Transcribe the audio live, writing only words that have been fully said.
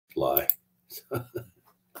lie.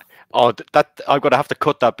 Oh, that I'm gonna have to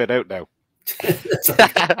cut that bit out now.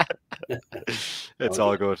 It's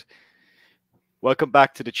all good. Welcome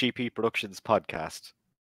back to the GP Productions podcast.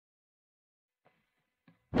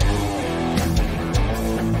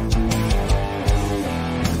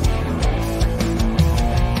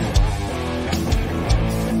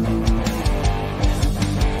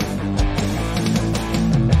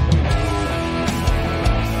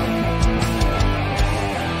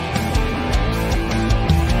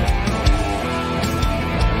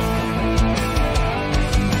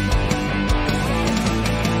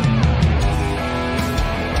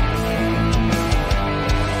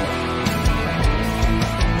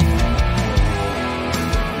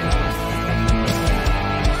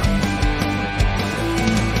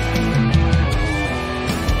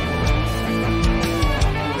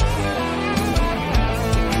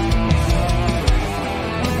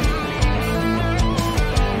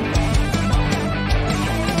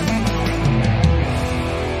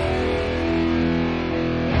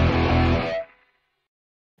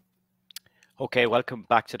 Okay, welcome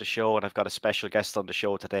back to the show, and I've got a special guest on the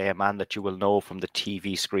show today, a man that you will know from the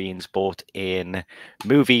TV screens, both in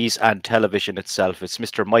movies and television itself. It's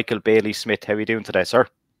Mr. Michael Bailey Smith. How are you doing today, sir?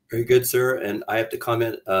 Very good, sir. And I have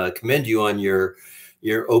to commend you on your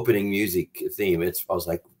opening music theme. I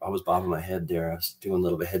was bobbing my head there. I was doing a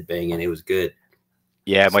little bit of head banging. It was good.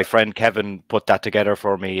 Yeah, my friend Kevin put that together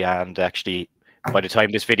for me, and actually, by the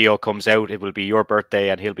time this video comes out, it will be your birthday,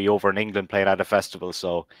 and he'll be over in England playing at a festival.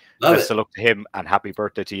 So best of luck to him, and happy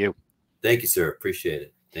birthday to you. Thank you, sir. Appreciate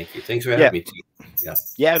it. Thank you. Thanks for having me too.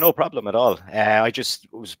 Yeah, no problem at all. I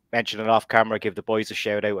just was mentioning off camera, give the boys a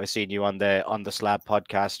shout out. I seen you on the Slab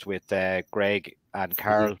podcast with Greg and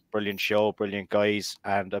Carl. Brilliant show, brilliant guys,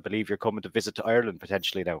 and I believe you're coming to visit to Ireland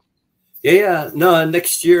potentially now. Yeah. No,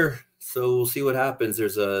 next year. So we'll see what happens.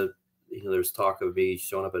 There's there's talk of me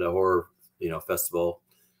showing up at a horror festival,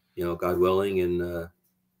 God willing, and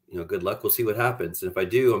good luck. We'll see what happens. And if I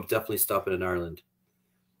do, I'm definitely stopping in Ireland.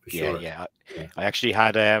 For sure. Yeah. I actually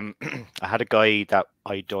had I had a guy that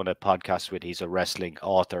I done a podcast with. He's a wrestling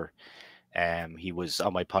author. He was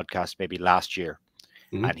on my podcast maybe last year,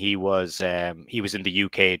 and he was in the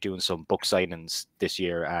UK doing some book signings this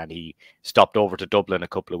year, and he stopped over to Dublin a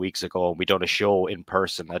couple of weeks ago, and we done a show in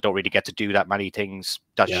person. I don't really get to do that many things,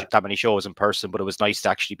 that many shows in person, but it was nice to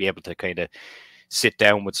actually be able to kind of sit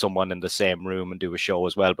down with someone in the same room and do a show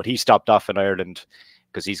as well. But he stopped off in Ireland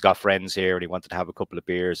because he's got friends here, and he wanted to have a couple of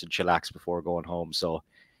beers and chillax before going home. So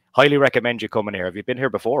highly recommend you coming here. Have you been here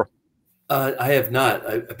before? I have not.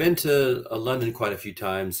 I've been to London quite a few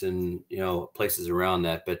times, and places around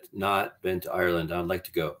that, but not been to Ireland. I'd like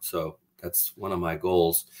to go. So that's one of my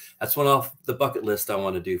goals. That's one off the bucket list I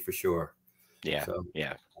want to do for sure. Yeah.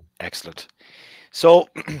 Excellent. So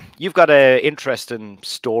you've got an interesting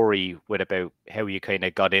story about how you kind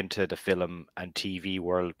of got into the film and TV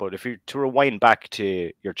world. But if you to rewind back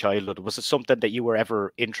to your childhood, was it something that you were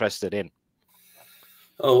ever interested in?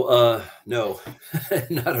 Oh, no,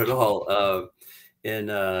 not at all.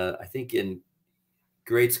 I think in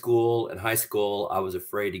grade school and high school, I was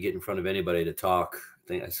afraid to get in front of anybody to talk. I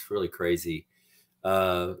think that's really crazy.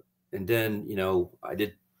 And then, I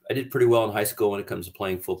did pretty well in high school when it comes to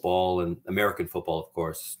playing football, and American football, of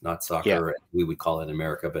course, not soccer. Yeah. We would call it in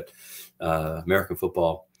America, but American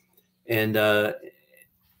football. And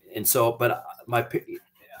so, but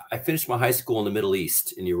I finished my high school in the Middle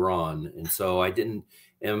East in Iran. And so I didn't,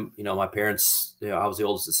 and, my parents, I was the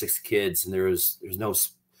oldest of 6 kids, and there's no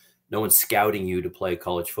one scouting you to play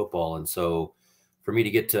college football. And so for me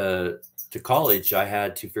to get to college, I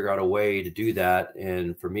had to figure out a way to do that.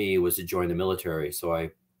 And for me, it was to join the military. So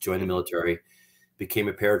I joined the military, became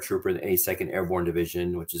a paratrooper in the 82nd Airborne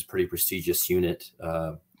Division, which is a pretty prestigious unit,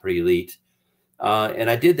 pretty elite.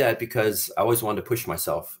 And I did that because I always wanted to push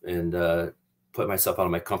myself and put myself out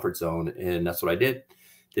of my comfort zone. And that's what I did.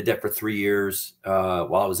 Did that for 3 years.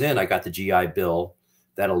 While I was in, I got the GI Bill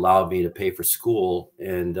that allowed me to pay for school.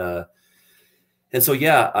 And so,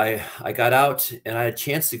 yeah, I got out, and I had a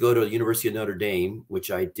chance to go to the University of Notre Dame,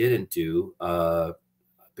 which I didn't do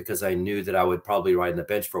because I knew that I would probably ride on the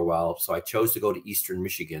bench for a while. So I chose to go to Eastern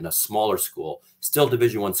Michigan, a smaller school, still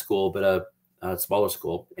Division I school, but a smaller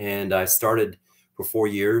school. And I started for 4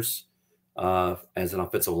 years as an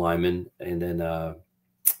offensive lineman. And then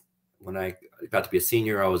when I got to be a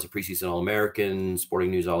senior, I was a preseason All-American, Sporting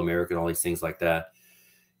News All-American, all these things like that.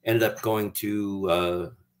 Ended up going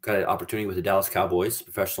to got an opportunity with the Dallas Cowboys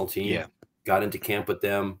professional team. Yeah. Got into camp with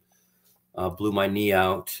them, blew my knee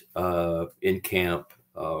out in camp,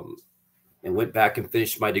 and went back and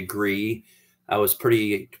finished my degree. I was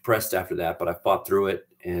pretty depressed after that, but I fought through it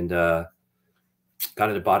and got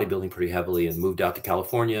into bodybuilding pretty heavily and moved out to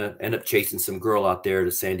California. Ended up chasing some girl out there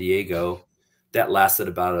to San Diego. That lasted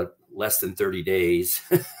about less than 30 days.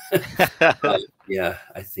 Yeah,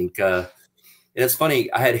 I think. And it's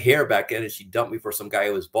funny. I had hair back then, and she dumped me for some guy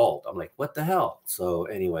who was bald. I'm like, what the hell? So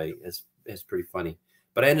anyway, it's pretty funny.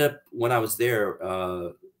 But I ended up, when I was there,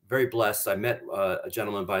 very blessed. I met a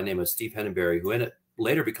gentleman by the name of Steve Henneberry, who ended up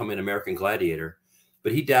later becoming an American Gladiator.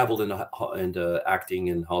 But he dabbled into acting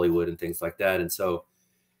in Hollywood and things like that. And so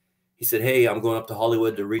he said, hey, I'm going up to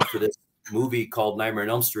Hollywood to read for this movie called Nightmare on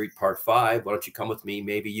Elm Street Part 5. Why don't you come with me?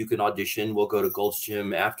 Maybe you can audition. We'll go to Gold's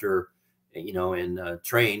Gym after, you know, and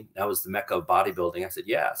train. That was the mecca of bodybuilding. I said,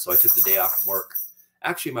 yeah. So I took the day off from work.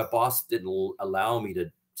 Actually, my boss didn't allow me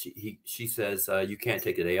to. She says, you can't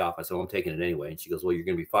take a day off. I said, well, I'm taking it anyway. And she goes, well, you're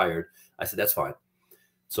going to be fired. I said, that's fine.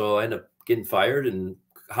 So I ended up getting fired and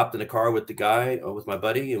hopped in a car with the guy, with my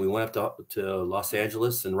buddy, and we went up to Los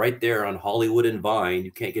Angeles. And right there on Hollywood and Vine,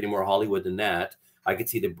 you can't get any more Hollywood than that. I could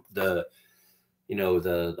see the you know,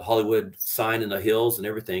 the Hollywood sign in the hills and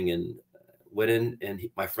everything. And went in, and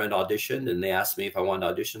my friend auditioned, and they asked me if I wanted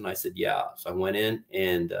to audition. And I said, yeah. So I went in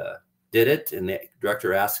and did it. And the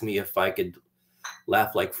director asked me if I could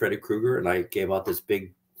laugh like Freddy Krueger. And I gave out this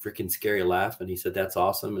big freaking scary laugh. And he said, that's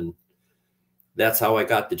awesome. And that's how I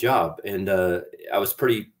got the job. And I was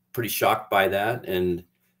pretty shocked by that. And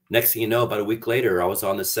next thing you know, about a week later, I was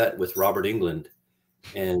on the set with Robert Englund,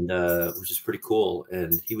 and which is pretty cool.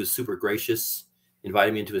 And he was super gracious,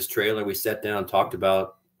 invited me into his trailer. We sat down and talked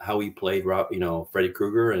about how he played, you know, Freddy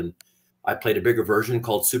Krueger. And I played a bigger version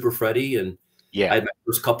called Super Freddy. And yeah, I had my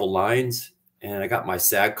first couple lines, and I got my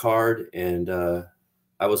SAG card, and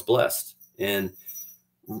I was blessed. And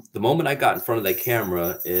the moment I got in front of the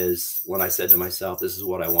camera is when I said to myself, this is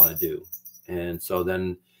what I want to do. And so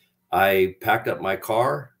then I packed up my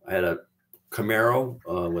car. I had a Camaro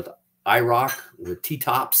with IROC with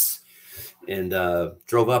T-tops, and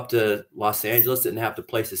drove up to Los Angeles. Didn't have the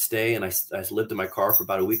place to stay. And I lived in my car for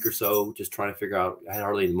about a week or so, just trying to figure out, I had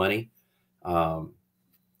hardly any money.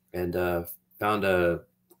 And found a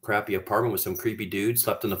crappy apartment with some creepy dude,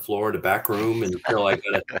 slept on the floor in the back room until I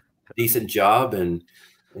got a decent job. And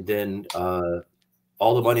then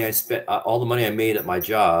all the money I spent, all the money I made at my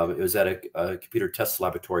job, it was at a computer test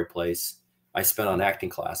laboratory place, I spent on acting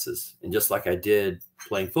classes. And just like I did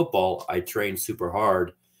playing football, I trained super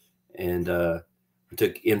hard, and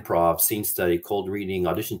took improv, scene study, cold reading,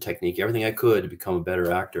 audition technique, everything I could to become a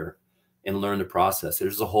better actor and learn the process.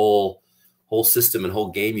 There's a whole system and whole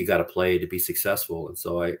game you got to play to be successful. And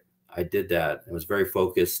so I did that. I was very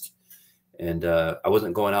focused. And I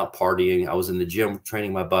wasn't going out partying. I was in the gym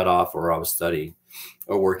training my butt off, or I was studying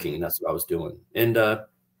or working. And that's what I was doing. And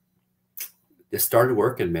it started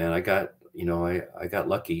working, man. I got, you know, I got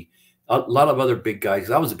lucky. A lot of other big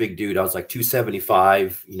guys. I was a big dude. I was like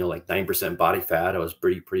 275, you know, like 9% body fat. I was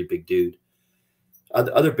pretty big dude.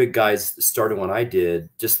 Other big guys started when I did,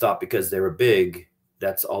 just thought because they were big,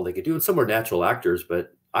 that's all they could do. And some were natural actors,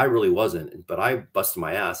 but I really wasn't. But I busted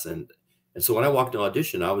my ass. And so when I walked in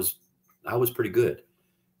audition, I was pretty good,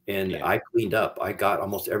 and I cleaned up. I got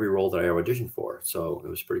almost every role that I auditioned for. So it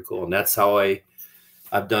was pretty cool. And that's how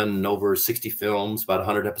I've done over 60 films, about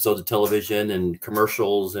 100 episodes of television and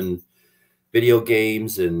commercials and video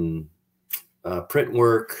games and print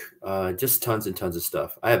work, just tons and tons of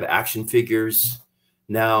stuff. I have action figures.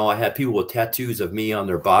 Now I have people with tattoos of me on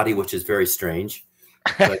their body, which is very strange.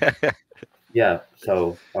 But yeah.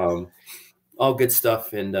 So all good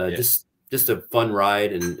stuff. And just a fun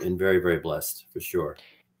ride, and very, very blessed for sure.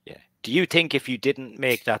 Yeah. Do you think if you didn't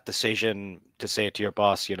make that decision to say to your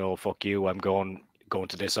boss, you know, fuck you, I'm going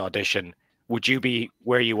to this audition, would you be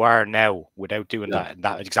where you are now without doing that in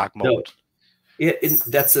that exact moment? No.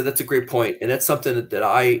 That's a great point. And that's something that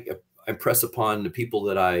I impress upon the people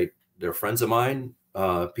that they're friends of mine,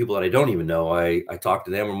 people that I don't even know. I talk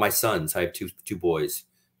to them, or my sons. I have two boys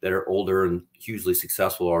that are older and hugely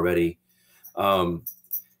successful already.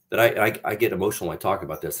 That I get emotional when I talk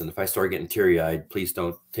about this. And if I start getting teary-eyed, please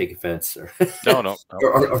don't take offense or, no.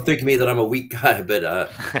 or think of me that I'm a weak guy, but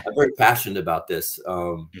I'm very passionate about this.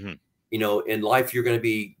 You know, in life, you're going to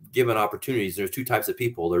be given opportunities. There's two types of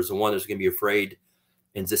people. There's the one that's going to be afraid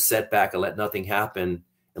and just sit back and let nothing happen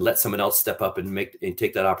and let someone else step up and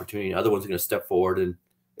take that opportunity. And other one's going to step forward and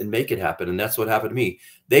make it happen. And that's what happened to me.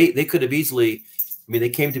 They could have easily, I mean, they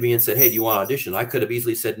came to me and said, hey, do you want to audition? I could have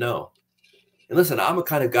easily said no. And listen, I'm a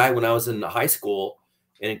kind of guy, when I was in high school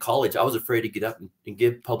and in college, I was afraid to get up and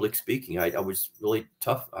give public speaking. I was really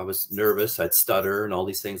tough. I was nervous. I'd stutter and all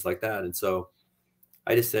these things like that. And so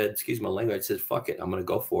I just said, excuse my language, I said, fuck it, I'm going to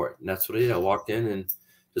go for it. And that's what I did. I walked in and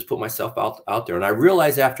just put myself out there. And I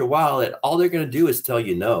realized after a while that all they're going to do is tell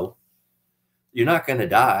you no. You're not going to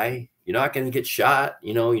die. You're not going to get shot.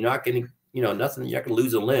 You know, you're not going to, you know, nothing. You're not going to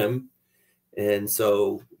lose a limb. And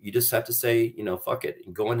so you just have to say, you know, fuck it,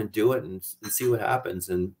 and go in and do it and see what happens.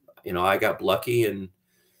 And, you know, I got lucky, and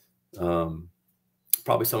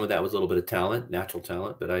probably some of that was a little bit of talent, natural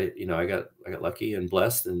talent, but I got lucky and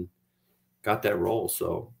blessed and got that role.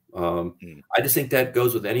 So I just think that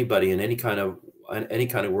goes with anybody in any kind of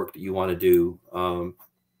work that you want to do. You're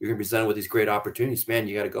going to be presented with these great opportunities, man.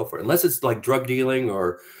 You got to go for it. Unless it's like drug dealing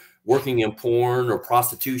or working in porn or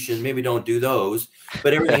prostitution, maybe don't do those,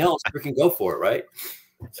 but everything else you can go for it. Right.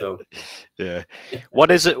 So, yeah. What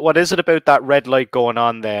is it about that red light going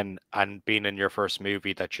on then and being in your first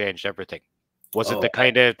movie that changed everything? Was it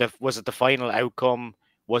was it the final outcome?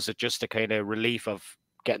 Was it just a kind of relief of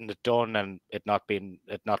getting it done and it not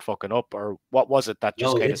fucking up? Or what was it that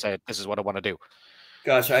just kind of said, this is what I want to do?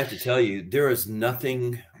 Gosh, I have to tell you, there is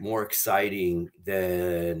nothing more exciting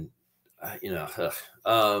than, than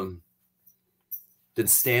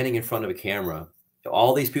standing in front of a camera.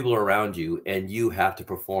 All these people are around you and you have to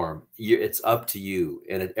perform. It's up to you,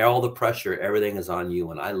 and all the pressure, everything is on you.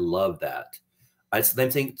 And I love that.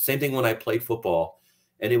 Same thing when I played football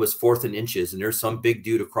and it was 4th and inches and there's some big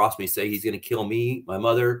dude across me say he's going to kill me, my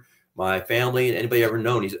mother, my family, and anybody ever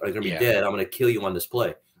known he's going to be dead. I'm going to kill you on this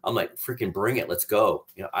play. I'm like, freaking bring it. Let's go.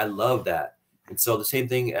 You know, I love that. And so the same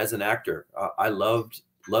thing as an actor, I loved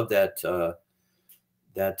that,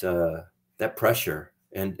 that pressure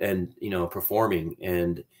and, you know, performing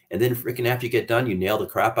and then freaking after you get done, you nail the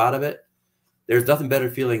crap out of it. There's nothing better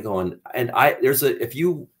feeling going. And if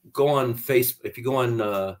you go on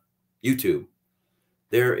YouTube,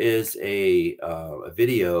 there is a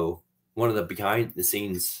video, one of the behind the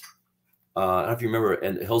scenes. I don't know if you remember,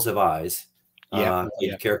 in Hills Have Eyes.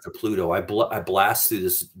 The character Pluto. I blast through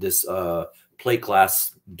this plate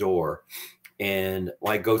glass door, and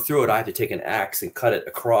when I go through it, I have to take an axe and cut it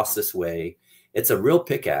across this way. It's a real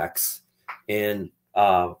pickaxe, and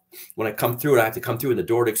when I come through it, I have to come through, and the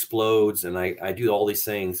door explodes, and I do all these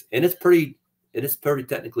things, and it's pretty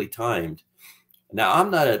technically timed. Now,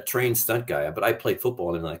 I'm not a trained stunt guy, but I played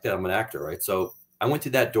football and like that. I'm an actor, right? So I went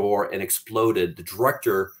through that door and exploded. The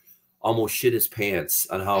director almost shit his pants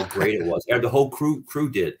on how great it was. And the whole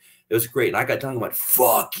crew did. It was great. And I got done and went,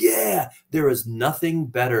 fuck yeah. There is nothing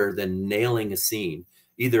better than nailing a scene,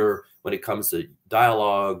 either when it comes to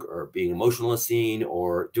dialogue or being emotional in a scene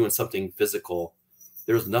or doing something physical.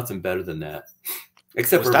 There's nothing better than that.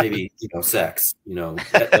 Except for maybe, you know, sex, you know,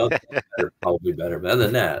 probably better. But other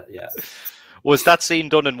than that, yeah. Was that scene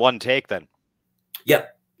done in one take then?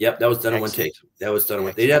 Yep. That was done in one take. That was done in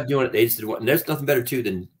one. They didn't have to do it. They just did one. And there's nothing better too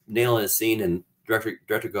than nailing a scene. And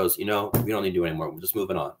director goes, you know, we don't need to do it anymore. We're just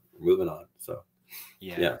moving on. We're moving on. So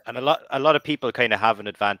yeah. And a lot of people kind of have an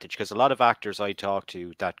advantage because a lot of actors I talk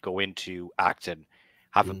to that go into acting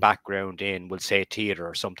have a background in, we'll say, theater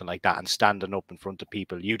or something like that, and standing up in front of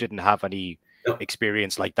people. You didn't have any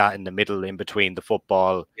experience like that in the middle, in between the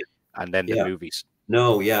football and then the movies.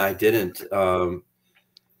 No, I didn't.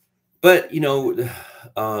 But, you know,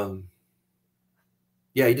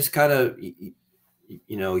 you just kind of,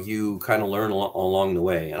 you kind of learn along the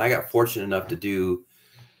way. And I got fortunate enough to do,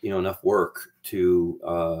 enough work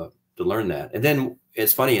to learn that. And then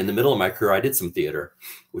it's funny, in the middle of my career, I did some theater,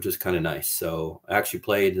 which was kind of nice. So I actually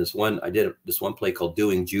played I did this one play called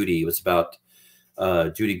Doing Judy. It was about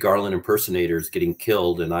Judy Garland impersonators getting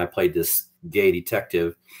killed. And I played this gay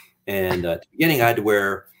detective. And at the beginning, I had to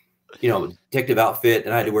wear, detective outfit,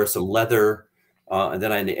 and I had to wear some leather. And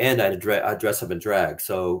then in the end, I'd dress up in drag.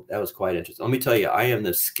 So that was quite interesting. Let me tell you, I am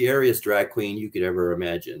the scariest drag queen you could ever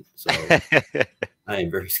imagine. So I am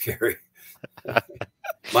very scary.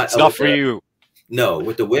 It's not for you. No,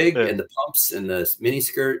 with the wig and the pumps and the mini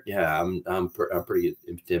skirt. Yeah, I'm pretty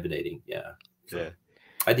intimidating. Yeah. So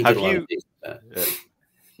I didn't get a lot of things with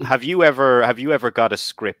that. Have you ever got a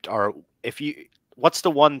script, or what's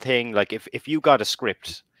the one thing, like if you got a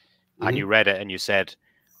script and you read it and you said,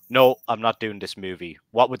 no, I'm not doing this movie,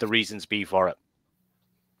 what would the reasons be for it?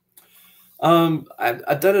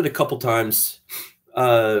 I've done it a couple times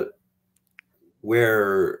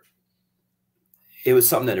where it was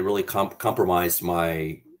something that really compromised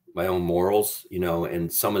my own morals,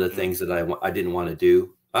 and some of the things that I didn't want to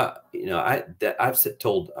do. I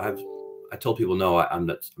told people, no, I'm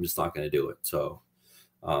just not going to do it. So,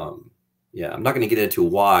 yeah, I'm not going to get into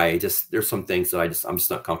why. There's some things that I'm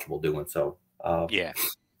just not comfortable doing. So,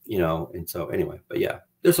 and so anyway, but yeah,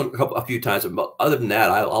 there's a few times, but other than that,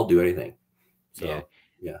 I'll do anything. So. Yeah.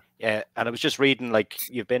 Yeah. Yeah, and I was just reading, like,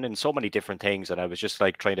 you've been in so many different things, and I was just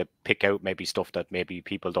like trying to pick out maybe stuff that maybe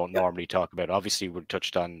people don't Yeah. normally talk about. Obviously, we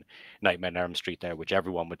touched on Nightmare on Elm Street there, which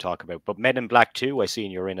everyone would talk about. But Men in Black 2, I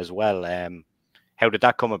seen you're in as well. How did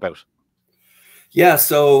that come about? Yeah,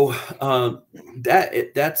 so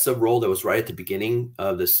that's a role that was right at the beginning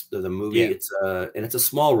of the movie. Yeah, It's a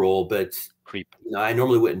small role, but creep. I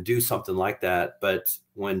normally wouldn't do something like that. But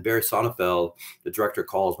when Barry Sonnenfeld, the director,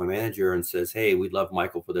 calls my manager and says, "Hey, we'd love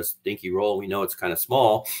Michael for this dinky role. We know it's kind of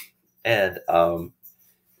small," and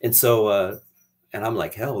so and I'm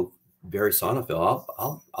like, "Hell, Barry Sonnenfeld,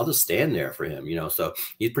 I'll just stand there for him," So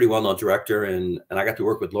he's a pretty well known director, and I got to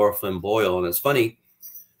work with Laura Flynn Boyle, and it's funny.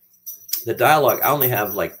 The dialogue, I only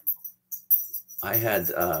have I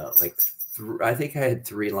had I think I had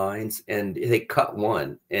 3 lines, and they cut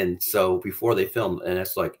one. And so before they filmed, and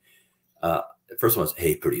it's like, the first one was,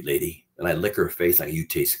 "Hey, pretty lady," and I lick her face like, "You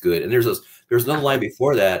taste good." And there's another line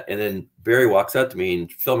before that, and then Barry walks up to me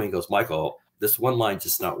and filming goes, "Michael, this one line's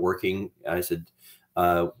just not working." And I said,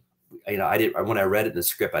 I didn't, when I read it in the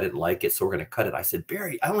script, I didn't like it, so we're going to cut it. I said,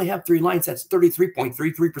 "Barry, I only have 3 lines. That's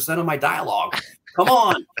 33.33% of my dialogue. Come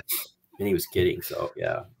on." And he was kidding. So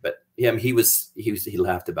yeah, but yeah, he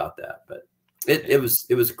laughed about that, but it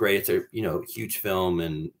was great. It's a, huge film,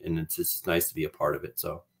 and it's just nice to be a part of it.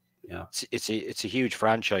 So yeah, It's a huge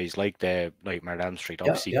franchise, like the Nightmare on Elm Street.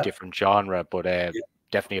 yeah, Obviously, yeah, different genre, but yeah.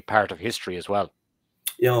 definitely a part of history as well.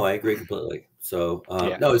 I agree completely. So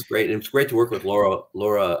Yeah. no, it's great. And it's great to work with Laura.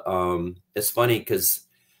 It's funny because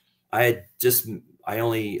I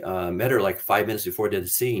only met her like 5 minutes before I did the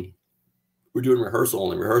scene. We're doing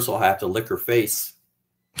rehearsal, and in rehearsal I have to lick her face.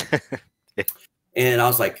 And I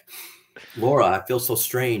was like, "Laura, I feel so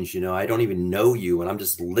strange. I don't even know you, and I'm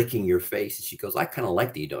just licking your face." And she goes, "I kind of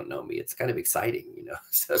like that you don't know me. It's kind of exciting,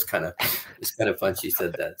 So it's kind of fun. She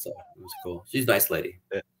said that, so it was cool. She's a nice lady,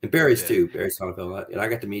 and Barry's too. Barry's Sonnenfeld, and I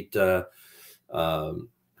got to meet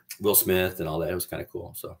Will Smith and all that. It was kind of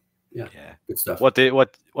cool. So yeah, good stuff. What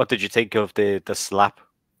did you think of the slap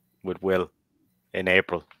with Will in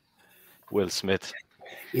April? Will Smith.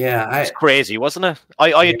 Yeah, it's crazy, wasn't it?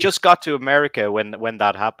 I had just got to America when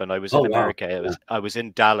that happened. I was in America. Wow. I was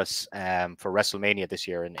in Dallas for WrestleMania this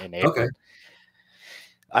year in April. Okay.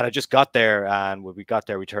 And I just got there, and when we got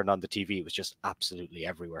there, we turned on the TV. It was just absolutely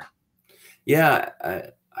everywhere. Yeah,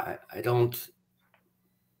 I don't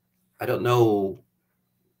know.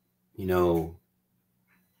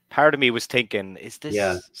 Part of me was thinking, is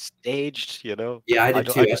this staged? Yeah, I did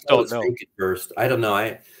too. I just don't know. At first, I don't know.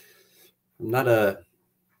 I'm not a.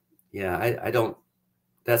 Yeah, I don't.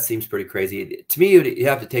 That seems pretty crazy to me. You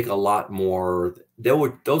have to take a lot more.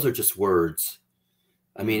 Those are just words.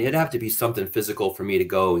 I mean, it'd have to be something physical for me to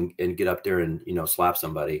go and get up there and slap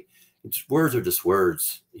somebody. Words are just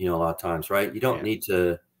words. A lot of times, right? You don't need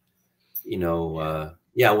to.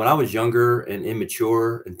 Yeah, when I was younger and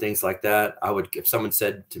immature and things like that, if someone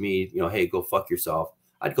said to me, "Hey, go fuck yourself,"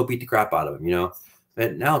 I'd go beat the crap out of them.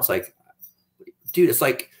 But now it's like, dude, it's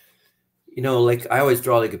like, like I always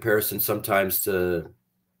draw the comparison sometimes to,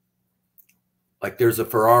 like, there's a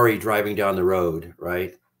Ferrari driving down the road,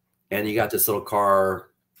 right? And you got this little car,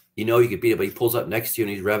 you could beat it, but he pulls up next to you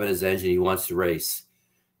and he's revving his engine. He wants to race.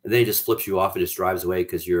 And then he just flips you off and just drives away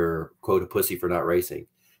because you're, quote, a pussy for not racing.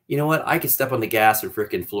 You know what? I could step on the gas and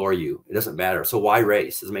freaking floor you. It doesn't matter. So why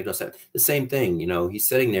race? Doesn't make no sense. The same thing, he's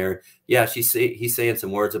sitting there. Yeah, he's saying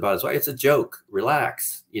some words about his wife. It's a joke.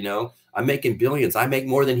 Relax. I'm making billions. I make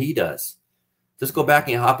more than he does. Just go back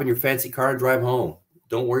and hop in your fancy car and drive home.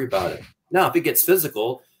 Don't worry about it. Now, if it gets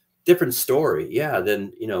physical, different story. Yeah,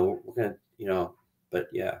 then we're gonna, but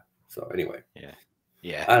yeah. So anyway.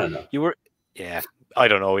 Yeah. I don't know. I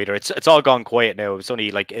don't know either. It's all gone quiet now. It's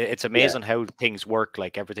only like, it's amazing how things work.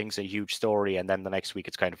 Like, everything's a huge story, and then the next week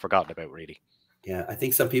it's kind of forgotten about, really. Yeah, I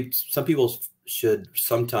think some people should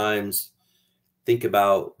sometimes think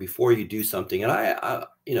about before you do something. And I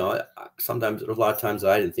sometimes, there's a lot of times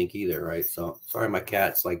that I didn't think either, right? So sorry, my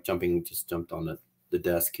cat's like just jumped on the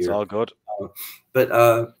desk here. It's all good.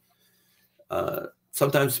 But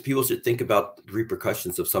sometimes people should think about the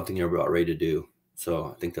repercussions of something they're about ready to do.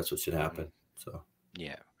 So I think that's what should happen. So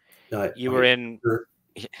yeah, you were in.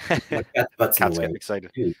 My cat's butts in the way. Getting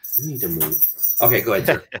excited. Dude, you need to move. Okay, go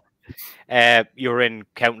ahead, sir. You were in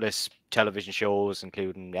countless television shows,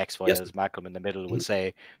 including X-Files. Yes. Malcolm in the Middle will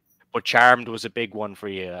say, but Charmed was a big one for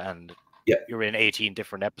you, and you're in 18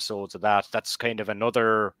 different episodes of that. That's kind of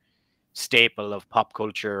another staple of pop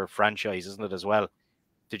culture franchise, isn't it, as well?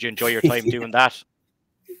 Did you enjoy your time doing that?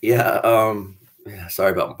 Yeah. Yeah.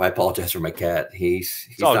 Sorry about. I apologize for my cat. He's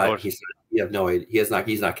not. You have no idea.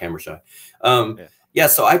 He's not camera shy. Yeah,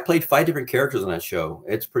 so I played 5 different characters on that show.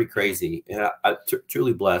 It's pretty crazy. And I'm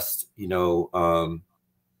truly blessed, you know.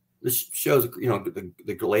 This shows, you know,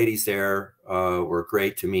 the ladies there were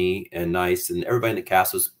great to me and nice, and everybody in the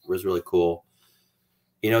cast was really cool.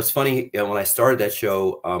 You know, it's funny, you know, when I started that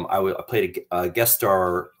show, I played a guest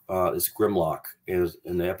star as Grimlock. And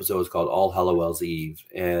the episode was called All Hallowell's Eve.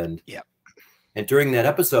 Yeah. And during that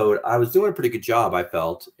episode, I was doing a pretty good job, I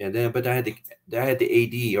felt. And then, but I had the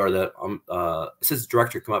AD or the assistant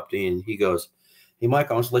director come up to me and he goes, "Hey,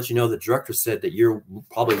 Mike, I want to let you know the director said that you're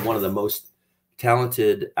probably one of the most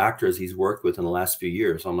talented actors he's worked with in the last few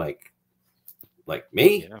years." I'm like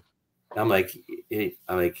me? Yeah. I'm like,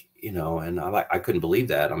 you know, and I couldn't believe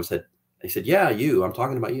that. He said, "Yeah, you. I'm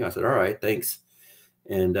talking about you." I said, "All right, thanks."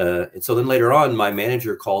 And so then later on, my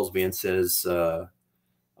manager calls me and says,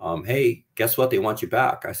 "Hey, guess what? They want you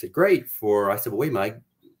back." I said, "Great." I said, "Well, wait,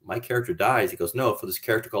 my character dies." He goes, "No, for this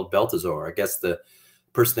character called Balthazar. I guess the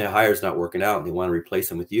person they hire is not working out and they want to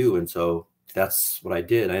replace him with you." And so that's what I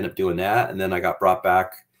did. I ended up doing that. And then I got brought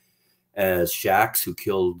back as Shax, who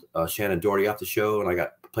killed Shannon Doherty off the show. And I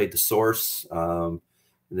played the Source.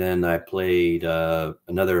 Then I played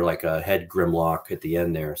another, like a head Grimlock at the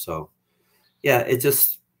end there. So yeah, it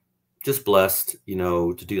just blessed, you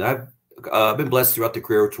know, to do that. I've been blessed throughout the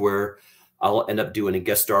career to where I'll end up doing a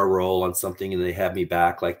guest star role on something and they have me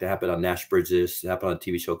back. Like that happened on Nash Bridges. It happened on a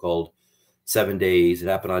TV show called 7 Days. It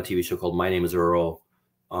happened on a TV show called My Name is Earl.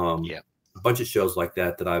 Yeah. A bunch of shows like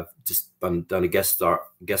that that I've just done a guest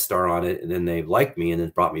star on it, and then they've liked me and then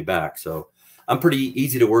brought me back. So I'm pretty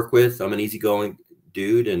easy to work with. I'm an easygoing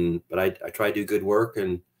dude, but I try to do good work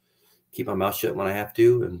and keep my mouth shut when I have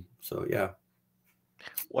to. And so yeah.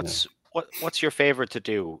 What's your favorite to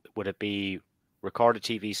do? Would it be record a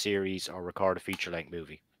TV series or record a feature-length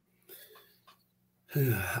movie?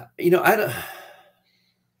 You know,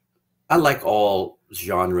 I like all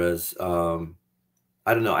genres.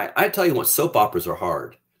 I don't know. I tell you what, soap operas are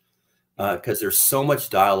hard because there's so much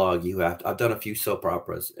dialogue you have to. I've done a few soap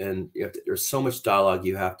operas, and there's so much dialogue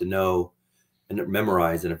you have to know and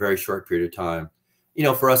memorize in a very short period of time. You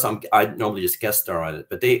know, for us, I normally just guest star on it,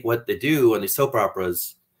 but what they do on these soap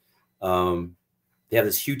operas, they have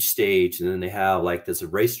this huge stage, and then they have like this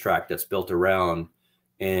racetrack that's built around,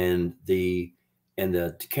 and the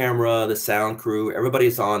camera, the sound crew,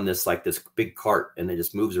 everybody's on this big cart, and it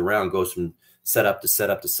just moves around, goes from setup to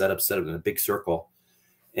setup to setup in a big circle.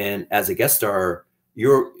 And as a guest star,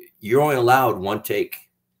 you're only allowed one take.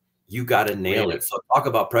 You got to nail it. So talk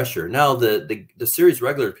about pressure. Now the series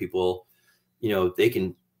regular people, you know, they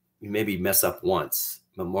can maybe mess up once,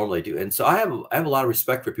 but normally do. And so I have a lot of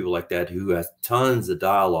respect for people like that who has tons of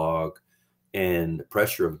dialogue and the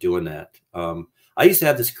pressure of doing that. I used to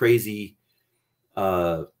have this crazy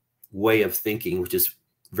way of thinking, which is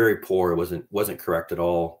very poor. It wasn't correct at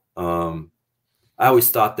all. I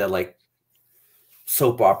always thought that like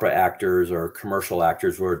soap opera actors or commercial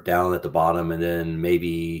actors were down at the bottom, and then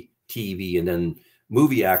maybe TV, and then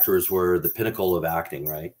movie actors were the pinnacle of acting,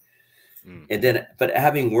 right? And then, but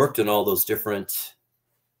having worked in all those different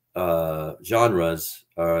genres,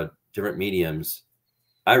 different mediums,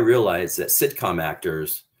 I realized that sitcom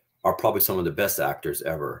actors are probably some of the best actors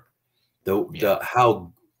ever.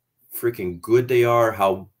 How freaking good they are,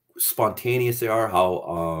 how spontaneous they are,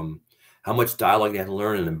 how much dialogue they have to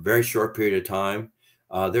learn in a very short period of time.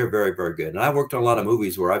 They're very, very good. And I've worked on a lot of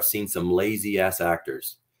movies where I've seen some lazy ass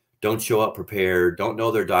actors don't show up prepared, don't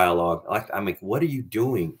know their dialogue. I'm like, what are you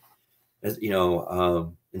doing? As you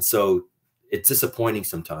know, and so it's disappointing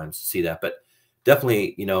sometimes to see that. But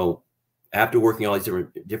definitely, you know, after working all these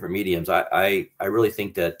different mediums, I really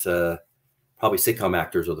think that probably sitcom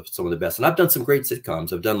actors are some of the best. And I've done some great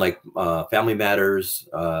sitcoms. I've done like Family Matters,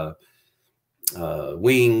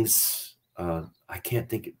 Wings. I can't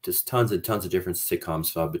think of just tons and tons of different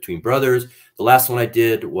sitcoms between brothers. The last one I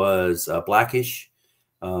did was Blackish.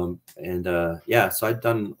 Yeah, so I've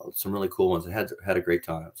done some really cool ones. I had a great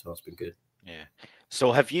time. So it's been good. Yeah.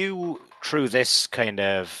 So have you, through this kind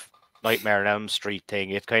of Nightmare on Elm Street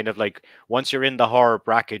thing, it's kind of like once you're in the horror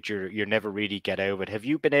bracket, you're never really get out of it. Have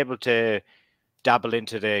you been able to dabble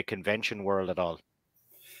into the convention world at all?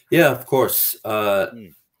 Yeah, of course.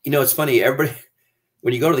 You know, it's funny. Everybody,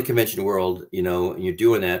 when you go to the convention world, you know, and you're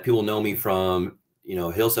doing that, people know me from, you know,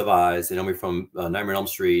 Hills Have Eyes. They know me from Nightmare on Elm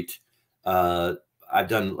Street. I've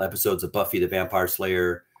done episodes of Buffy the Vampire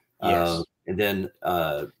Slayer. Yes. And then,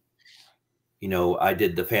 you know, I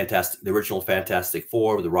did the original Fantastic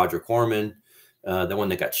Four with Roger Corman, the one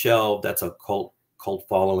that got shelved. That's a cult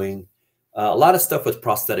following. A lot of stuff with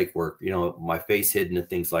prosthetic work, you know, my face hidden and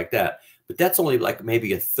things like that. But that's only like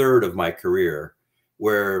maybe a third of my career.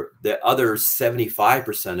 where the other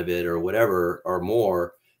 75% of it or whatever or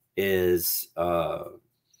more is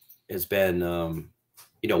has been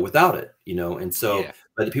you know, without it, you know. And so, Yeah.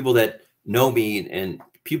 but the people that know me and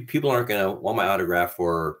people aren't going to want my autograph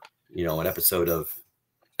for, you know, an episode of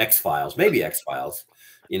X-Files, maybe X-Files,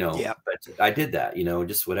 you know, Yeah. but I did that, you know,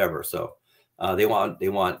 just whatever. So they want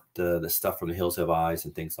the stuff from The Hills Have Eyes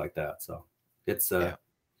and things like that. So it's Yeah.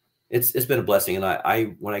 it's been a blessing. And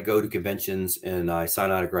I when I go to conventions and I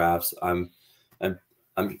sign autographs, I'm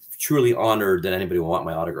truly honored that anybody will want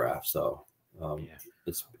my autograph. So Yeah.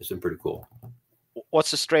 it's been pretty cool.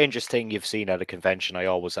 What's the strangest thing you've seen at a convention? I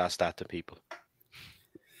always ask that to people.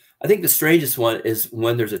 I think the strangest one is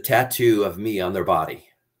when there's a tattoo of me on their body.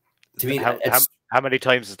 To me, it's How many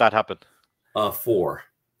times has that happened? four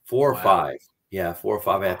or Wow. five. Yeah, 4 or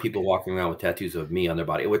 5. I have people walking around with tattoos of me on their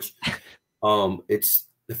body, which it's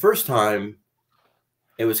the first time.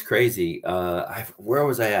 It was crazy. Where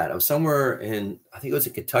was I at? I was somewhere in, I think it was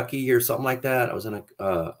in Kentucky or something like that. I was in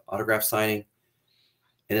a autograph signing,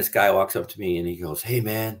 and this guy walks up to me and he goes, "Hey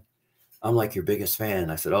man, I'm like your biggest fan."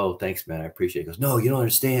 I said, "Oh, thanks, man. I appreciate it." He goes, "No, you don't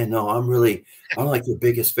understand. No, I'm like your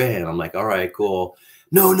biggest fan." I'm like, "All right, cool."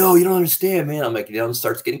 No, you don't understand, man. I'm like, you know, it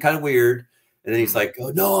starts getting kind of weird. And then he's like,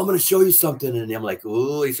 "Oh, no, I'm going to show you something." And I'm like,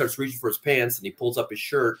 "Oh," he starts reaching for his pants and he pulls up his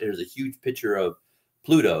shirt. And there's a huge picture of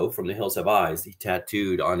Pluto from The Hills Have Eyes. He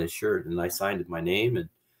tattooed on his shirt, and I signed it my name. And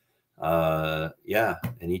yeah,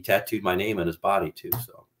 and he tattooed my name on his body too.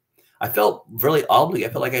 So I felt really oddly. I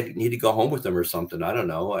felt like I need to go home with him or something. I don't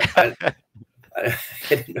know. I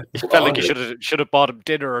didn't know. You felt like you should have bought him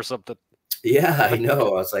dinner or something. Yeah, I know.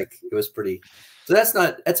 I was like, it was pretty. So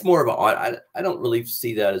that's more of a. I don't really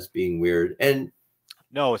see that as being weird. And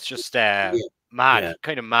no, it's just yeah, mad,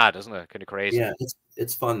 kind of mad, isn't it? Kind of crazy. Yeah,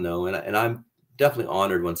 it's fun though, and I'm definitely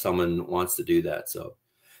honored when someone wants to do that. So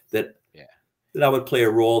that that I would play a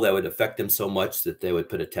role that would affect them so much that they would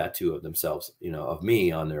put a tattoo of themselves, you know, of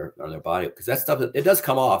me on their body, because that stuff, it does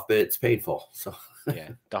come off, but it's painful. So yeah,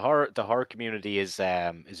 the horror community is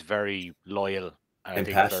very loyal and I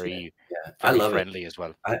think passionate. very love friendly as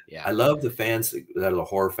well. I love the fans that are the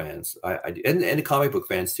horror fans. I do, and the comic book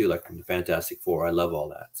fans too, like from the Fantastic Four. I love all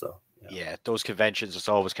that. So yeah, those conventions, it's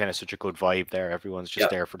always kind of such a good vibe there. Everyone's just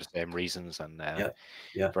there for the same reasons, and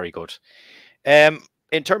very good.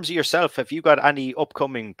 In terms of yourself, have you got any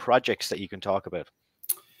upcoming projects that you can talk about?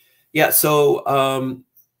 Yeah, so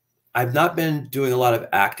I've not been doing a lot of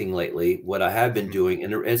acting lately. What I have been doing,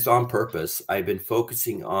 and it's on purpose, I've been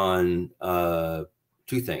focusing on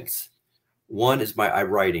two things. One is my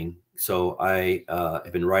writing. So I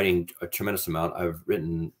have been writing a tremendous amount. I've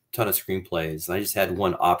written a ton of screenplays, and I just had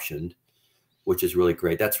one optioned, which is really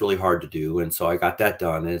great. That's really hard to do, and so I got that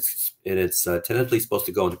done. And it's tentatively supposed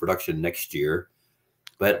to go into production next year.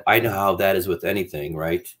 But I know how that is with anything,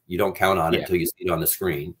 right? You don't count on it until you see it on the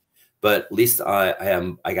screen. But at least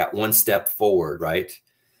I got one step forward, right?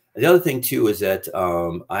 And the other thing too is that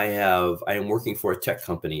I am working for a tech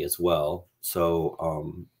company as well.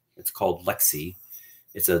 So it's called Lexi.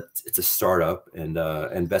 It's a startup, and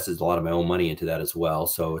invested a lot of my own money into that as well.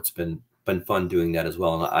 So it's been fun doing that as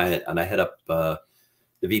well. And I head up the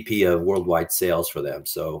VP of worldwide sales for them.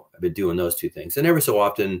 So I've been doing those two things. And every so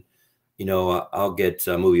often, you know, I'll get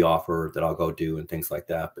a movie offer that I'll go do and things like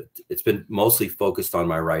that. But it's been mostly focused on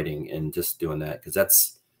my writing and just doing that, because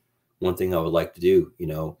that's one thing I would like to do. You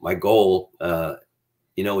know, my goal,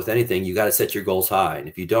 you know, with anything, you got to set your goals high. And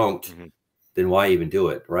if you don't, then why even do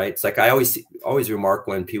it? Right. It's like I always remark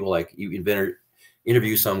when people, like, you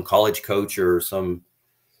interview some college coach or some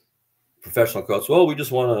professional coach. Well, we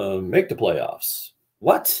just want to make the playoffs.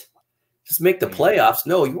 What? Just make the playoffs?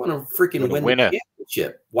 No, you want to freaking win the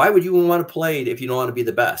championship. Why would you want to play if you don't want to be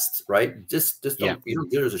the best, right? Just don't, you don't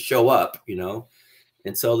do it as a show up, you know?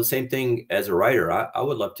 And so the same thing as a writer, I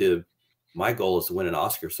would love to, my goal is to win an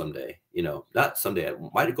Oscar someday, you know, not someday.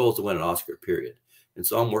 My goal is to win an Oscar, period. And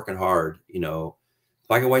so I'm working hard, you know.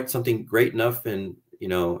 If I can write something great enough and, you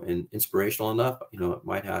know, and inspirational enough, you know, it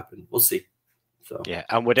might happen. We'll see. So yeah,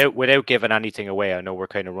 and without giving anything away, I know we're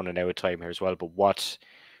kind of running out of time here as well, but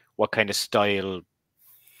what kind of style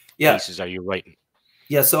pieces are you writing?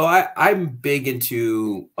 Yeah, so I'm big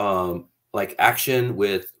into like action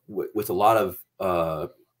with a lot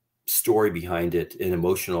of story behind it and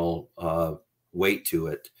emotional weight to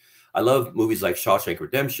it. I love movies like Shawshank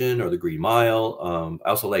Redemption or The Green Mile. I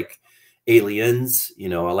also like Aliens. You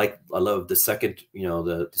know, I love the second, you know,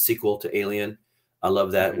 the sequel to Alien. I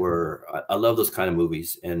love that. I love those kind of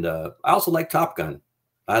movies, and I also like Top Gun.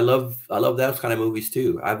 I love those kind of movies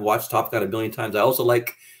too. I've watched Top Gun a million times. I also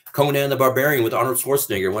like Conan the Barbarian with Arnold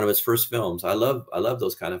Schwarzenegger, one of his first films. I love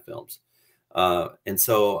those kind of films. And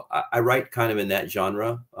so I write kind of in that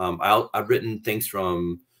genre. I've written things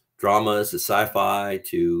from dramas to sci-fi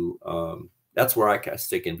to that's where I kind of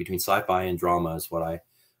stick in between sci-fi and drama is what I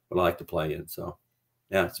like to play in. So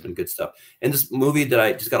yeah, it's been good stuff. And this movie that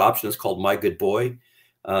I just got optioned is called My Good Boy.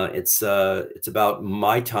 It's about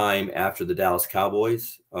my time after the Dallas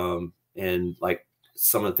Cowboys, and like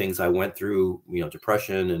some of the things I went through, you know,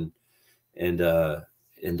 depression and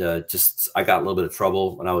just I got a little bit of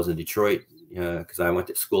trouble when I was in Detroit because I went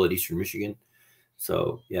to school at Eastern Michigan.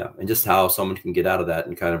 So yeah, and just how someone can get out of that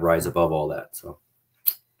and kind of rise above all that. So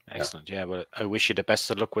excellent. Yeah, well, I wish you the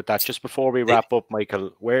best of luck with that. Just before we wrap up,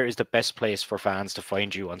 Michael, where is the best place for fans to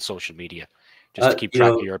find you on social media, just to keep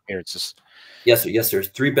track of your appearances? Yes, there's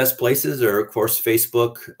 3 best places, or of course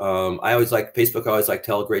Facebook. I always like Facebook. I always like to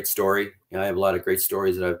tell a great story. You know, I have a lot of great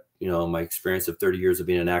stories that I've, you know, my experience of 30 years of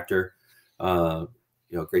being an actor.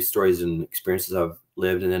 You know, great stories and experiences I've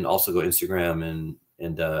lived, and then also go Instagram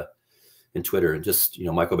and Twitter, and just, you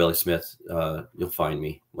know, Michael Bailey Smith. You'll find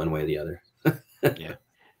me one way or the other. Yeah.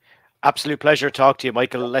 Absolute pleasure to talk to you,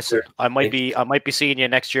 Michael. Listen, I might be seeing you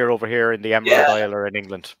next year over here in the Emerald Isle or in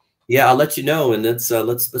England. Yeah, I'll let you know, and let's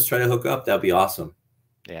try to hook up. That'll be awesome.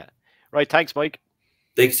 Yeah. Right. Thanks, Mike.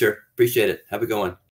 Thanks, sir. Appreciate it. Have a good one.